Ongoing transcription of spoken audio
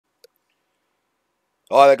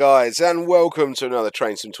Hi there guys, and welcome to another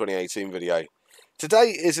Train Sim 2018 video. Today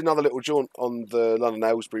is another little jaunt on the London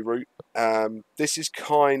Aylesbury route. This is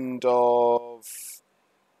kind of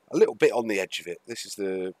a little bit on the edge of it. This is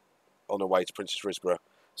on our way to Princess Risborough.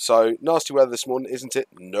 So, nasty weather this morning, isn't it?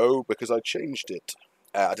 No, because I changed it.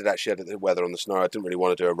 I did actually edit the weather on the snow. I didn't really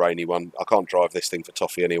want to do a rainy one. I can't drive this thing for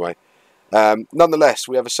toffee anyway. Nonetheless,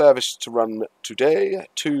 we have a service to run today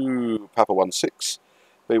to Papa 16.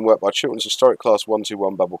 Being worked by Chiltern's Historic Class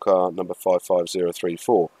 121 Bubble Car number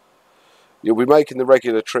 55034. You'll be making the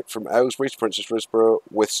regular trip from Aylesbury to Princess Risborough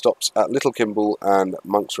with stops at Little Kimble and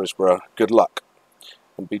Monk's Risborough. Good luck.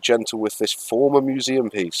 And be gentle with this former museum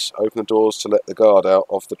piece. Open the doors to let the guard out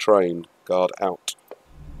of the train. Guard out.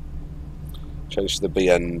 Change to the B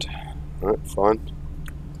end. Alright, fine.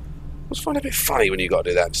 I was finding it a bit funny when you got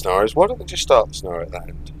to do that in scenarios. Why don't they just start the scenario at that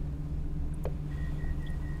end?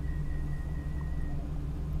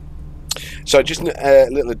 So just a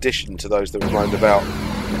little addition to those that were moaned about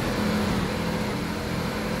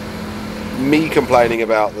me complaining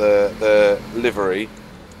about the livery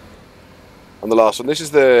on the last one. This is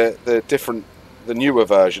the newer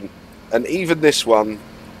version, and even this one,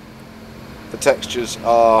 the textures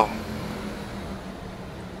are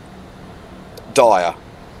dire,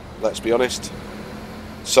 let's be honest.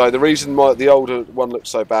 So the reason the older one looked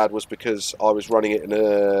so bad was because I was running it in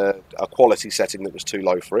a quality setting that was too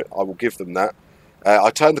low for it. I will give them that.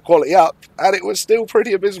 I turned the quality up and it was still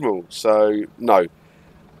pretty abysmal. So no.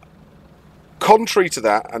 Contrary to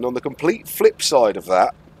that, and on the complete flip side of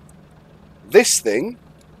that, this thing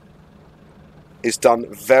is done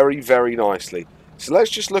very, very nicely. So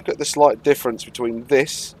let's just look at the slight difference between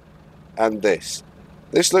this and this.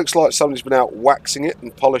 This looks like somebody's been out waxing it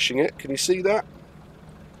and polishing it. Can you see that?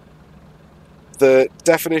 The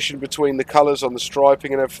definition between the colours on the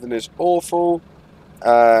striping and everything is awful.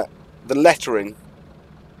 The lettering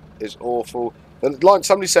is awful. The line,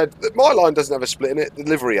 somebody said that my line doesn't have a split in it. The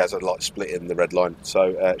livery has a split in the red line, so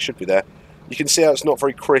it should be there. You can see how it's not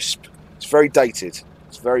very crisp. It's very dated.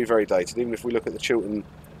 It's very, very dated. Even if we look at the Chiltern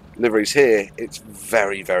liveries here, it's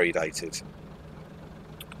very, very dated.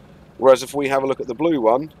 Whereas if we have a look at the blue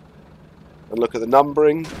one and look at the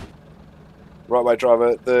numbering, right way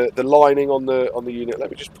driver, the lining on the unit. Let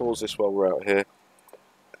me just pause this while we're out here,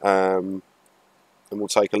 and we'll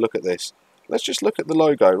take a look at this. Let's just look at the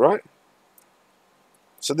logo, right?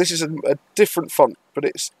 So this is a different font, but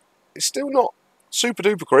it's still not super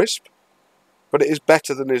duper crisp, but it is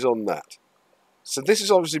better than is on that. So this has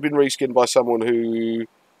obviously been reskinned by someone who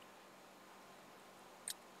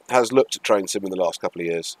has looked at Train Sim in the last couple of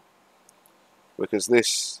years, because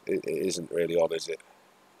this it isn't really on, is it?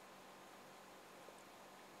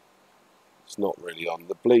 It's not really on.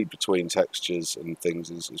 The bleed between textures and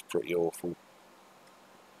things is pretty awful.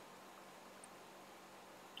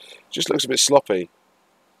 Just looks a bit sloppy.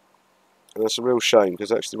 And that's a real shame,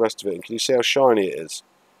 because actually the rest of it, and can you see how shiny it is?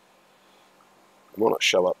 It might not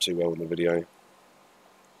show up too well in the video. It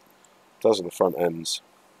does on the front ends.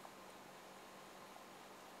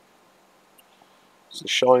 There's the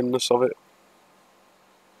shininess of it.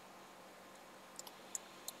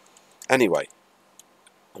 Anyway.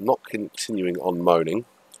 I'm not continuing on moaning,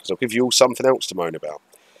 because I'll give you all something else to moan about.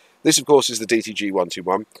 This, of course, is the DTG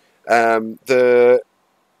 121. The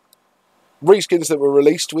reskins that were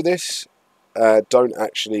released with this don't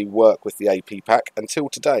actually work with the AP pack until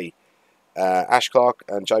today. Ash Clark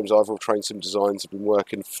and James Ivor of Train Sim Designs have been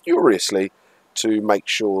working furiously to make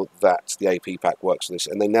sure that the AP pack works with this,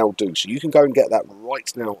 and they now do. So you can go and get that right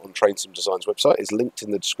now on Train Sim Designs website. It's linked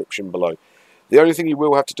in the description below. The only thing you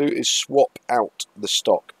will have to do is swap out the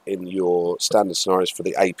stock in your standard scenarios for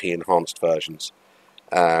the AP enhanced versions.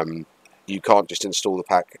 You can't just install the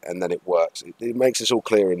pack and then it works. It makes this all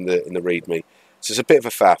clear in the README. So it's a bit of a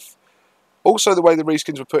faff. Also, the way the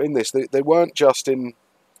reskins were put in this, they weren't just in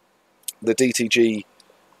the DTG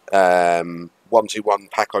 121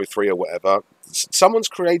 Pack 03 or whatever. Someone's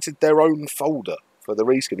created their own folder for the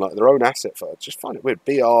reskin, like their own asset folder. Just find it weird.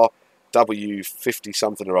 BRW50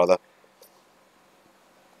 something or other.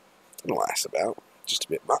 I don't know what that's about. Just a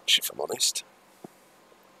bit much, if I'm honest.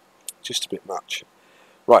 Just a bit much.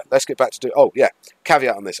 Right, let's get back to oh, yeah,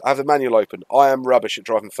 caveat on this. I have the manual open. I am rubbish at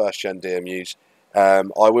driving first-gen DMUs. I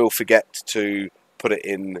will forget to put it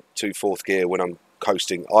in to fourth gear when I'm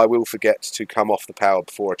coasting. I will forget to come off the power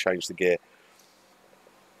before I change the gear.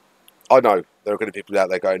 I know there are going to be people out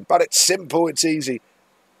there going, but it's simple, it's easy.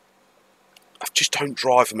 I just don't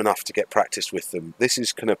drive them enough to get practice with them. This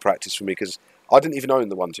is kind of practice for me, because I didn't even own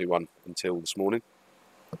the 121 until this morning.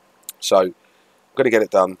 So, I'm going to get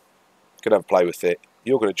it done. Going to have a play with it.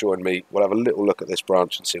 You're going to join me. We'll have a little look at this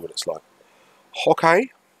branch and see what it's like. Okay.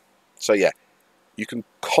 So yeah, you can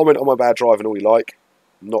comment on my bad driving all you like.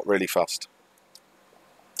 Not really fussed.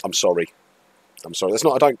 I'm sorry. I'm sorry. That's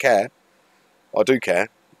not I don't care. I do care,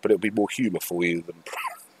 but it'll be more humour for you than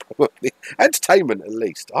probably entertainment at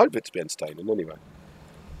least. I hope it to be entertaining anyway.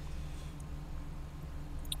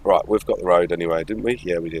 Right, we've got the road anyway, didn't we?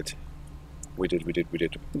 Yeah, we did. We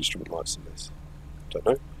did. Instrument lights in this. Don't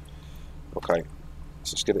know. Okay,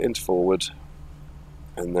 so let's get it into forward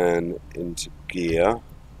and then into gear.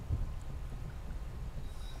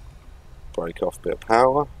 Brake off, bit of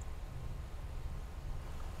power.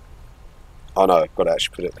 Oh no, I've got to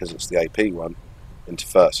actually put it, because it's the AP one, into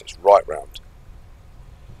first, so it's right round.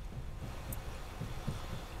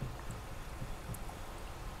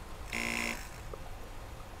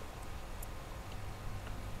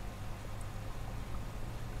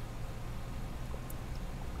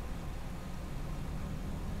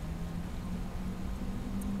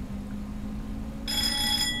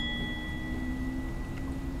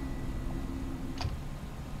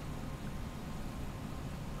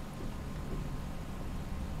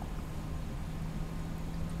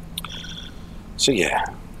 So yeah.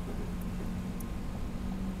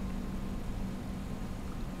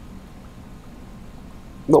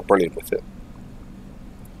 Not brilliant with it.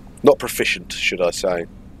 Not proficient, should I say. I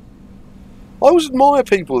always admire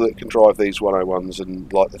people that can drive these 101s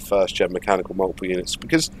and like the first gen mechanical multiple units,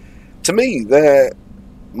 because to me they're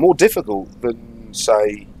more difficult than,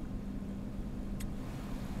 say,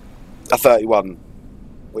 a 31,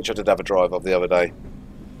 which I did have a drive of the other day.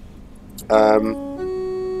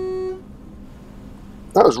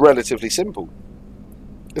 That was relatively simple.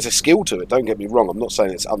 There's a skill to it, don't get me wrong. I'm not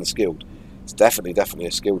saying it's unskilled. It's definitely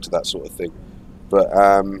a skill to that sort of thing. But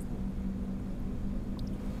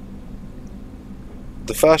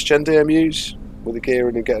the first gen DMUs with the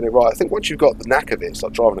gearing and getting it right, I think once you've got the knack of it, it's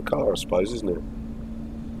like driving a car, I suppose, isn't it?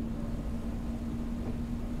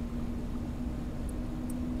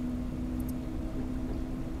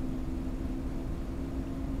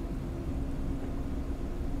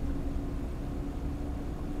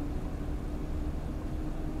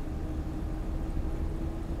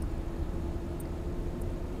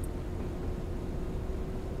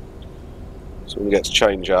 So when we get to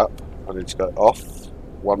change up, I need to go off.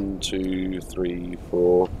 1, 2, 3,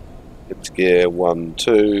 4. Into gear 1,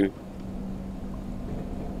 2.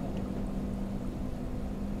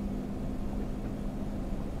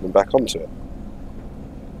 And back onto it.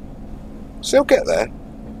 So he'll get there.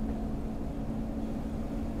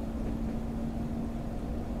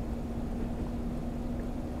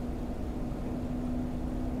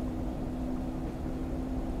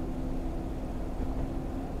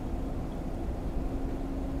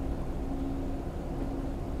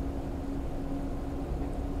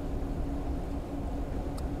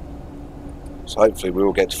 So hopefully we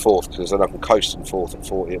will get to fourth, because then I can coast in fourth at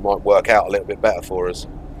 40. It might work out a little bit better for us.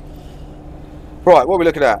 Right, what are we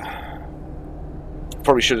looking at?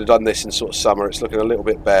 Probably should have done this in sort of summer. It's looking a little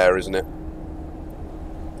bit bare, isn't it?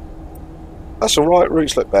 That's alright,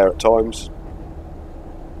 routes look bare at times.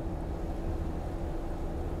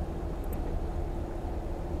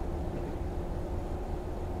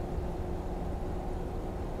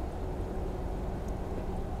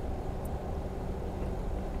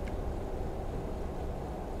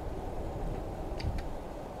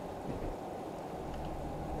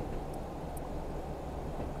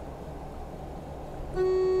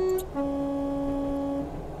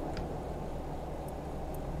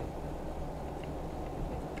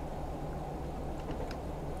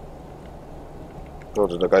 Or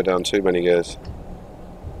did I go down too many gears?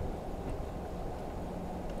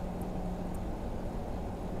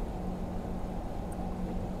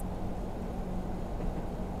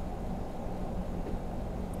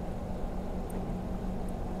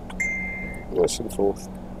 Yes, in fourth.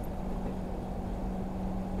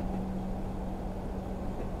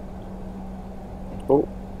 Oh.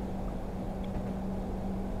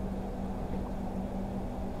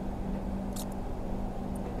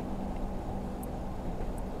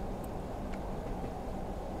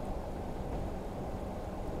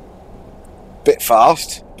 Bit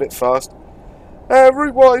fast.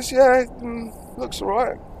 Route wise, yeah, looks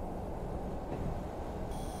alright.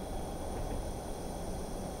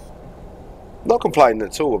 Not complaining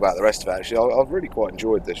at all about the rest of it, actually. I've really quite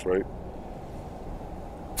enjoyed this route.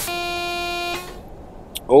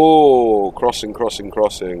 Oh, crossing.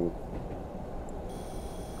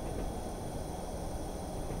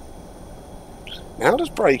 How does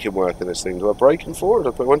braking work in this thing? Do I brake in forward,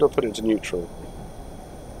 or when do I put it into neutral?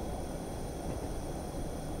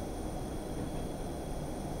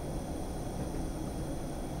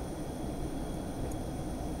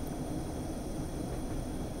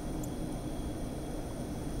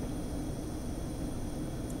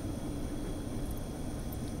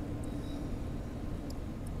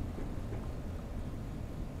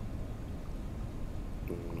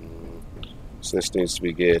 So this needs to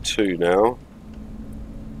be gear 2 now.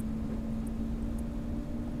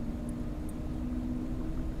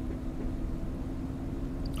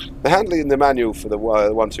 The handling and the manual for the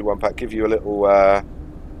 121 pack give you a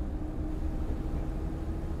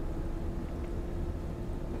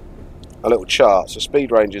little chart. So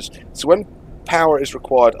speed ranges. So when power is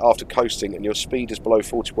required after coasting and your speed is below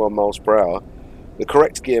 41 miles per hour, the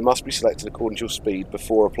correct gear must be selected according to your speed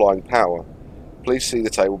before applying power. Please see the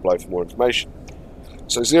table below for more information.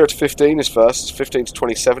 So 0 to 15 is first, 15 to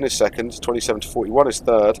 27 is second, 27 to 41 is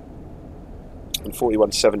third, and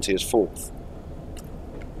 41 to 70 is fourth.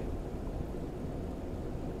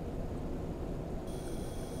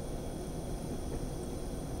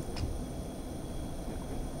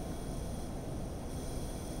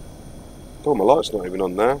 Oh, my light's not even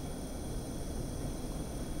on there.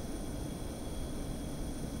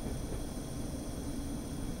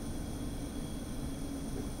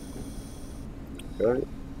 Okay.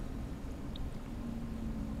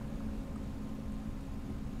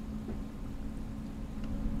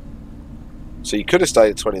 So you could have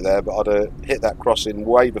stayed at 20 there, but I'd have hit that crossing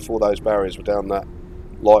way before those barriers were down, that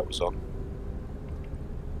light was on.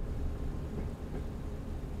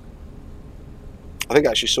 I think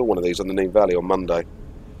I actually saw one of these on the Nene Valley on Monday.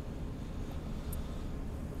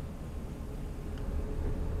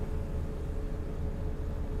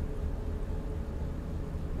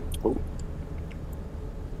 Ooh.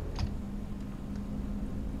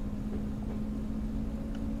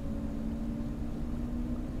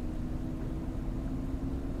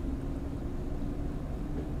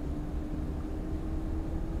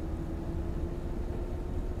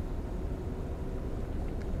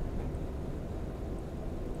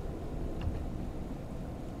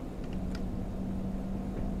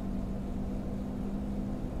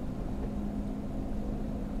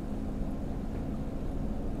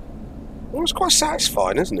 Well, it's quite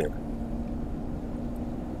satisfying, isn't it?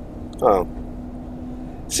 Oh.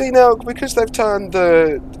 See, now, because they've turned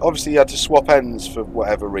the... Obviously, you had to swap ends for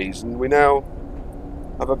whatever reason. We now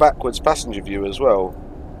have a backwards passenger view as well.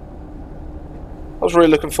 I was really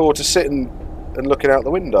looking forward to sitting and looking out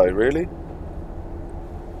the window, really.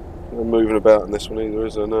 No moving about in this one either,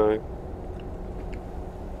 is there? No.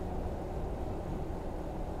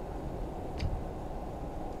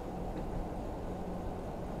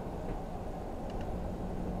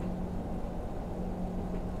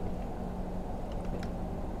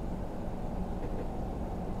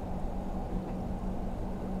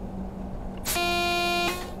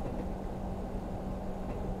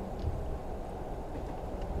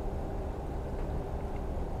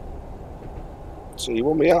 So you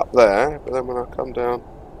want me up there, but then when I come down...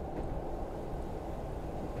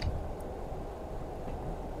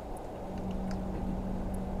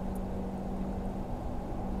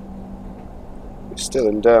 It's still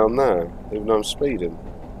in down there, even though I'm speeding.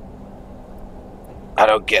 I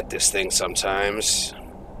don't get this thing sometimes.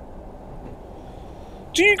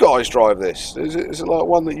 Do you guys drive this? Is it like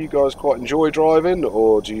one that you guys quite enjoy driving,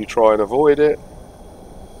 or do you try and avoid it?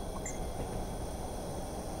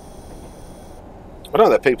 I know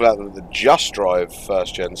there are people out there that just drive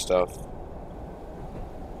first gen stuff.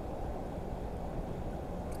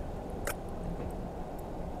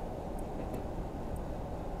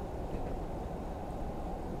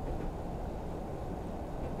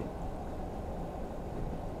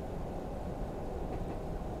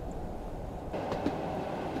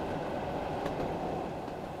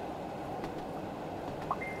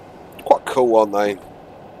 Quite cool, aren't they?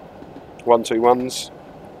 121s.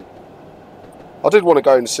 I did want to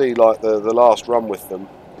go and see like the last run with them.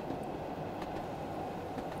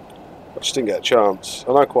 I just didn't get a chance.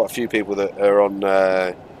 I know quite a few people that are on,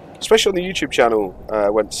 especially on the YouTube channel,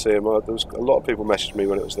 went to see them. There was a lot of people messaged me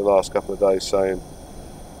when it was the last couple of days saying,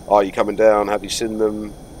 "Are you coming down? Have you seen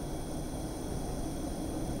them?"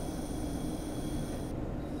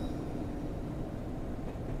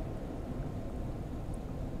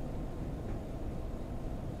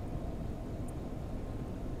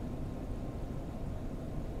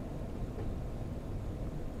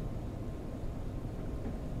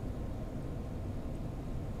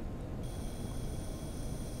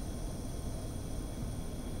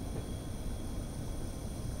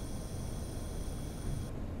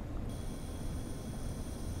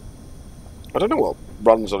 I don't know what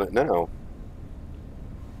runs on it now,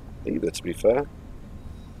 either, to be fair.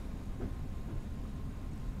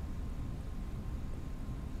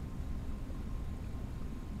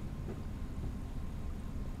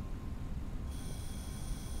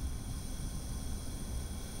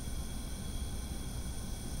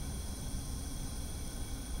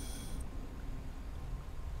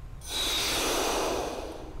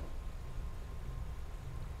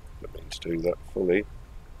 do that fully.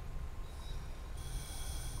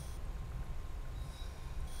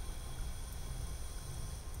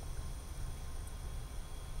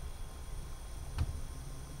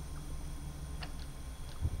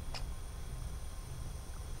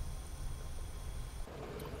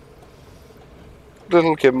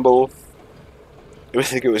 Little Kimball. I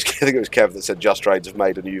think it was Kev that said Just Trades have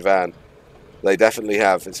made a new van. They definitely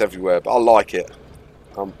have. It's everywhere, but I like it.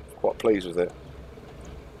 I'm quite pleased with it.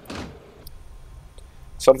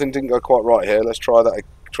 Something didn't go quite right here. Let's try that.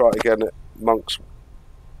 Try it again at Monk's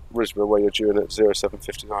Risborough, where you're due in at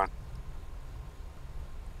 07:59.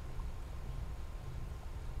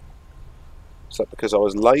 Is that because I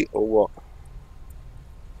was late or what?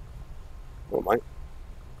 Oh, mate.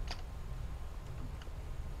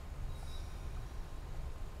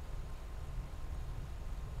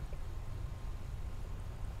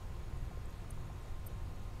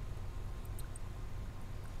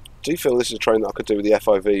 Do you feel this is a train that I could do with the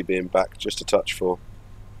FIV being back just a touch for?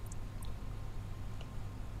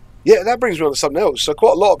 Yeah, that brings me on to something else. So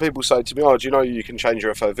quite a lot of people say to me, oh, do you know you can change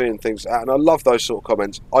your FOV and things like that? And I love those sort of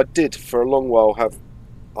comments. I did for a long while have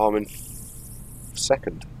I'm in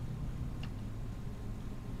second.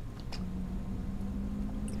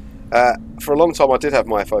 For a long time I did have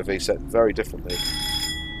my FOV set very differently.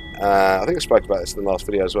 I think I spoke about this in the last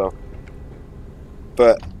video as well.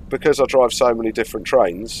 But because I drive so many different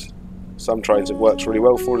trains, some trains it works really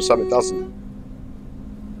well for and some it doesn't.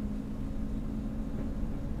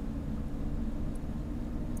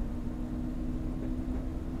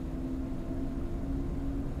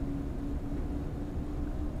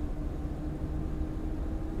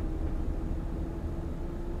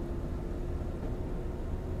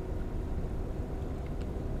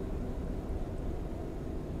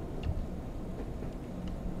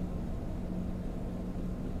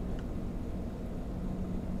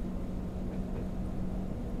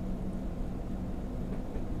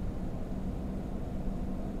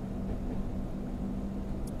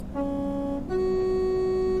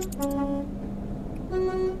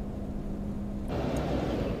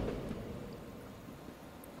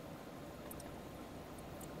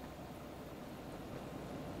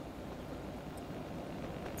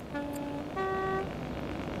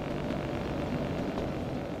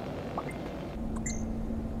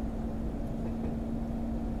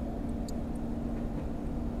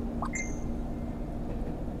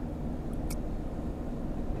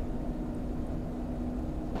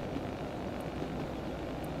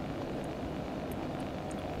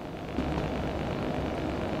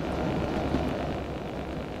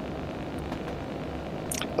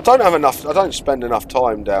 I don't spend enough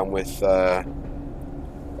time down with.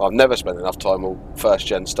 I've never spent enough time on first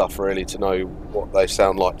gen stuff really to know what they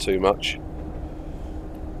sound like too much.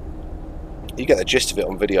 You get the gist of it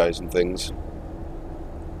on videos and things.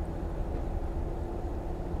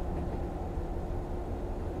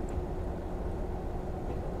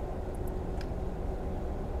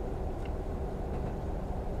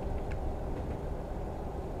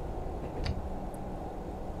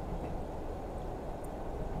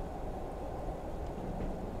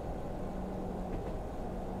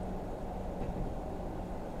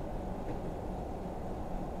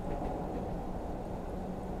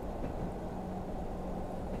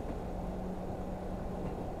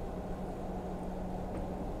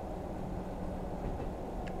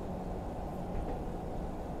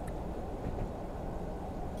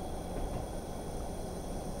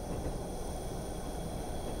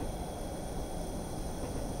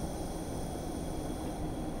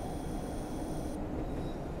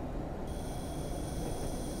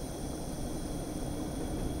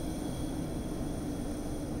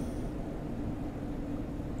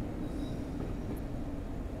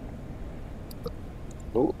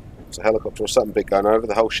 Oh, it's a helicopter or something big going over.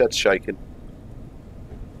 The whole shed's shaking.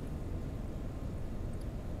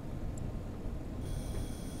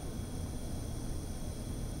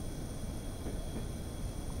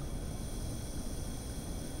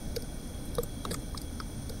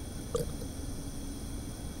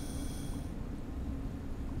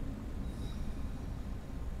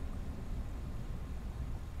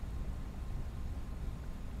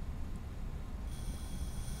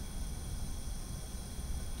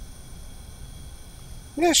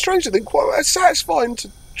 Yeah, strange to think. Quite satisfying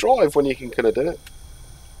to drive when you can kind of do it.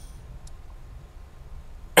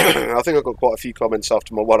 I think I got quite a few comments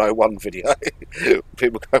after my 101 video.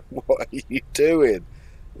 People going, "What are you doing?"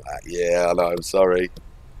 Yeah, I know. I'm sorry.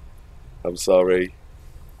 I'm sorry.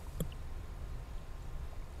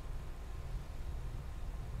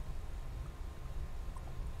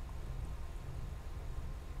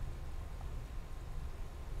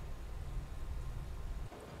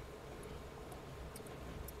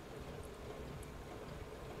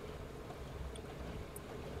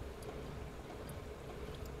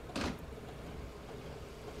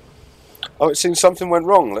 Oh, it seems something went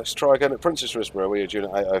wrong. Let's try again at Princess Risborough. We had Unit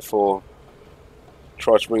 804.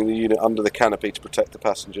 Try to bring the unit under the canopy to protect the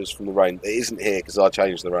passengers from the rain. It isn't here because I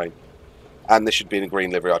changed the rain. And this should be in a green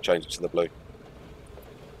livery. I changed it to the blue.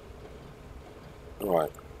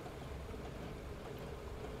 Alright.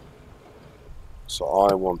 So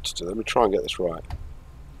I want to... Let me try and get this right.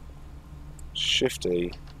 Shift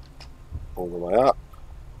E. All the way up.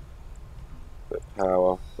 Bit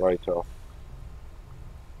power. Brake off.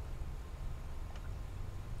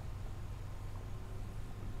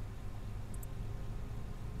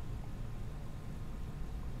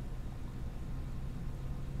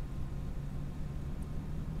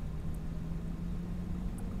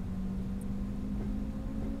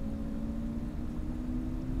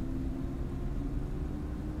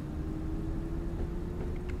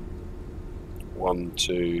 One,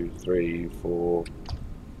 two, three, four.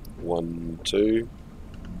 1, 2.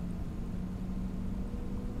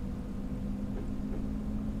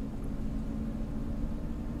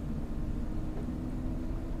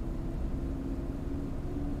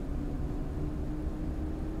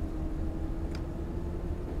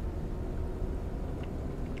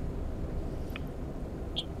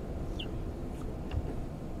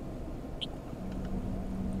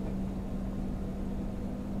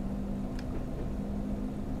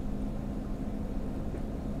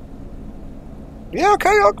 Yeah, okay,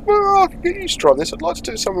 I can get used to trying this. I'd like to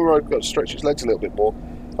do something where I've got to stretch his legs a little bit more.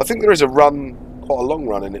 I think there is a run, quite a long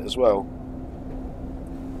run in it as well.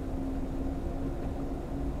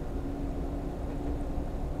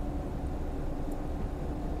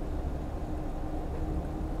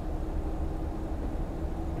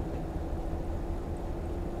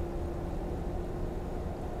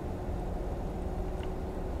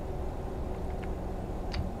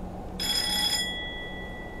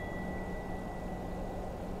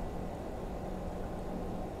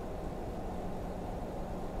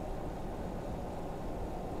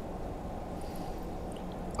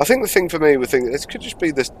 I think the thing for me with this could just be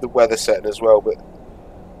the weather setting as well, but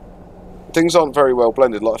things aren't very well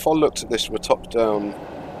blended. Like if I looked at this from a top down,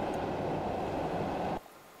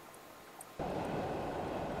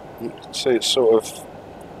 you can see it's sort of,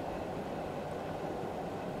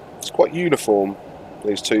 it's quite uniform,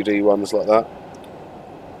 these 2D ones like that.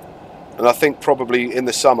 And I think probably in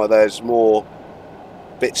the summer there's more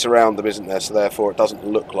bits around them, isn't there? So therefore it doesn't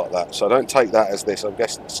look like that. So I don't take that as this. I'm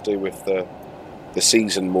guessing it's to do with the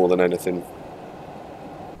season more than anything.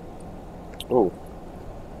 Oh.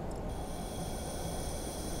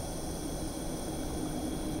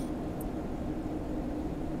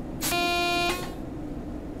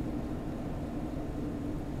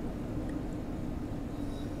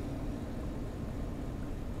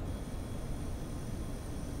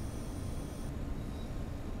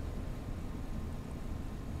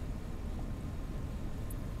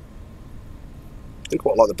 I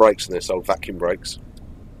quite like the brakes in this, old vacuum brakes.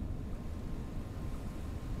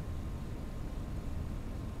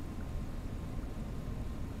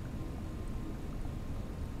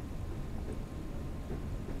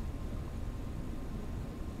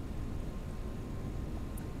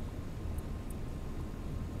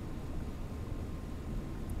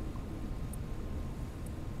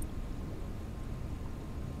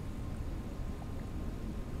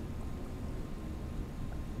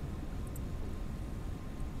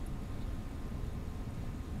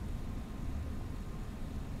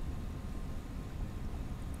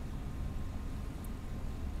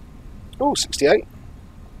 Oh, 68.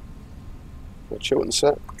 Got Chilton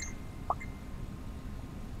set.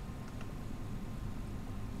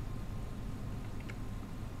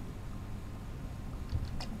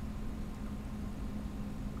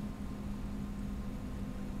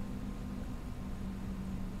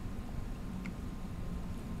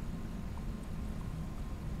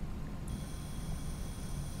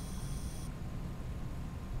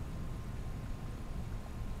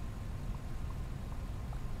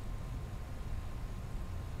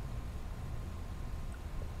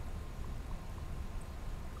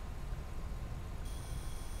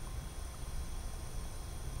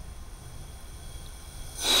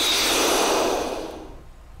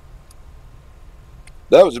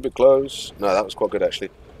 That was a bit close. No, that was quite good actually.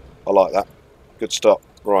 I like that. Good stop.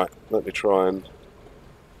 Right, let me try and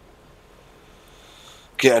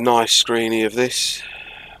get a nice screeny of this.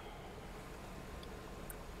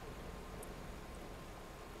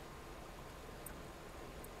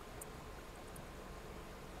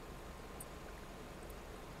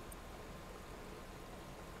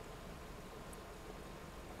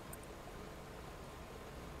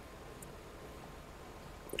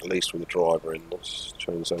 At least with the driver in, let's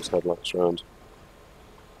change those headlights around.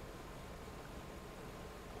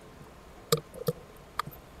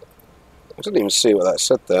 I didn't even see what that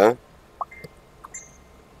said there.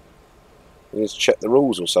 You need to check the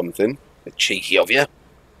rules or something. A bit cheeky of you.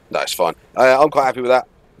 No, it's fine. I'm quite happy with that.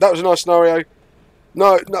 That was a nice scenario.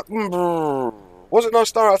 No, was it a nice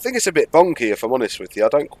scenario? I think it's a bit bonky, if I'm honest with you. I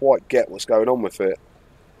don't quite get what's going on with it.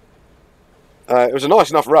 It was a nice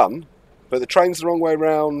enough run, but the train's the wrong way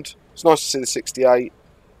round. It's nice to see the 68.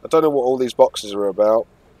 I don't know what all these boxes are about.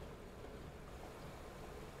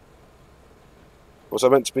 Was I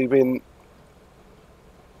meant to be being...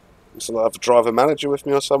 So I have a driver manager with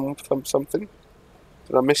me or something? Did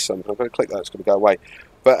I miss something? I'm going to click that, it's going to go away.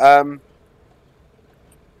 But,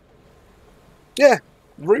 yeah,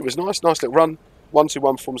 the route was nice little run.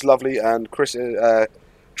 121 performs lovely, and Chris,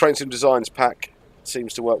 Train Sim Designs pack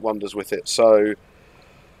seems to work wonders with it. So,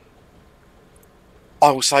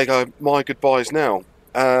 I will say my goodbyes now.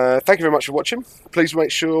 Thank you very much for watching. Please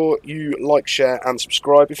make sure you like, share and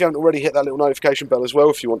subscribe. If you haven't already, hit that little notification bell as well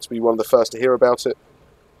if you want to be one of the first to hear about it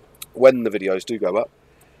when the videos do go up.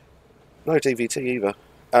 No DVT either.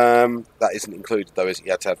 That isn't included though, is it?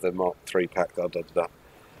 You had to have the Mark III pack.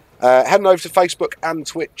 Heading over to Facebook and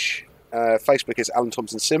Twitch. Facebook is Alan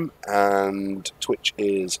Thomson Sim and Twitch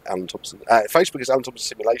is Alan Thomson. Facebook is Alan Thomson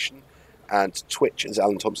Simulation and Twitch is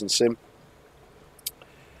Alan Thomson Sim.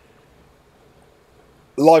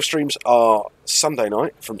 Live streams are Sunday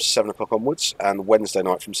night from 7 o'clock onwards and Wednesday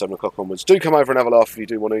night from 7 o'clock onwards. Do come over and have a laugh if you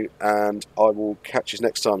do want to, and I will catch you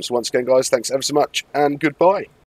next time. So once again, guys, thanks ever so much and goodbye.